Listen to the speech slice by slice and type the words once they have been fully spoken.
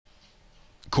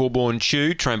Corborn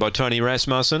Chew, trained by Tony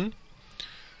Rasmussen.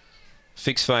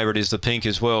 Fixed favourite is the pink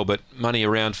as well, but money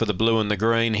around for the blue and the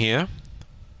green here.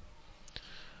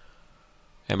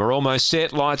 And we're almost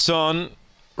set. Lights on.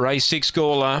 Race 6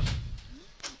 Gawler.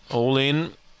 All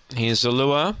in. Here's the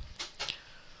lure.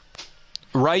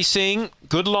 Racing,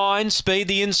 good line, speed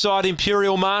the inside,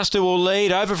 Imperial Master will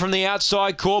lead. Over from the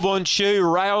outside, Corborn Chew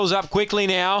rails up quickly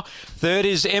now. Third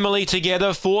is Emily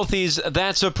Together. Fourth is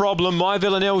That's a Problem. My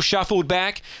Villanelle shuffled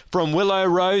back from Willow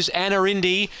Rose, Anna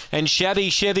Indy, and Shabby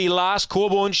Chevy last.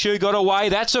 Corborn Chew got away.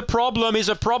 That's a Problem is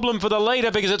a problem for the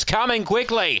leader because it's coming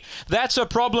quickly. That's a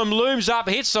Problem looms up,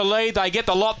 hits the lead. They get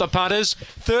the lot, the punters.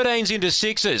 13s into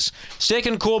 6s.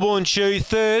 Second, Corborn Chew.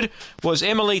 Third was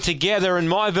Emily Together, and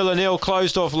My Villanelle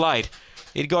closed off late.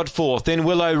 It got fourth. Then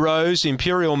Willow Rose,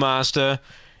 Imperial Master,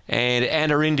 and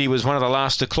Anna Indy was one of the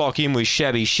last to clock in with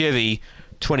Shabby Chevy,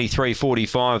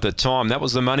 23.45 at the time. That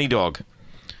was the money dog.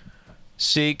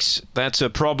 6, That's a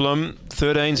Problem.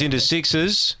 13s into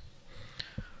 6s.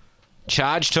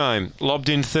 Charged Home, lobbed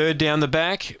in third down the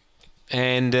back,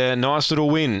 and nice little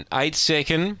win. 8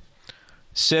 second,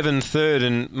 7 third,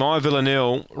 and My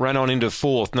Villanelle ran on into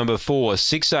fourth, number 4,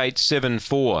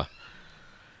 6.874.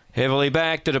 Heavily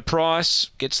backed at a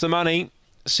price, gets the money.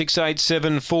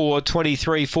 6.874,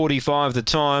 23.45 the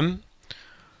time.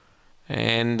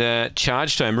 And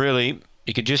Charged Home, really,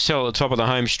 you could just tell at the top of the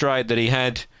home straight that he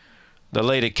had the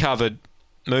leader covered,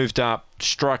 moved up,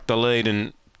 struck the lead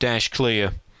and dashed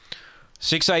clear.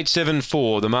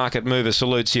 6.874, the market mover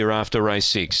salutes here after race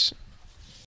 6.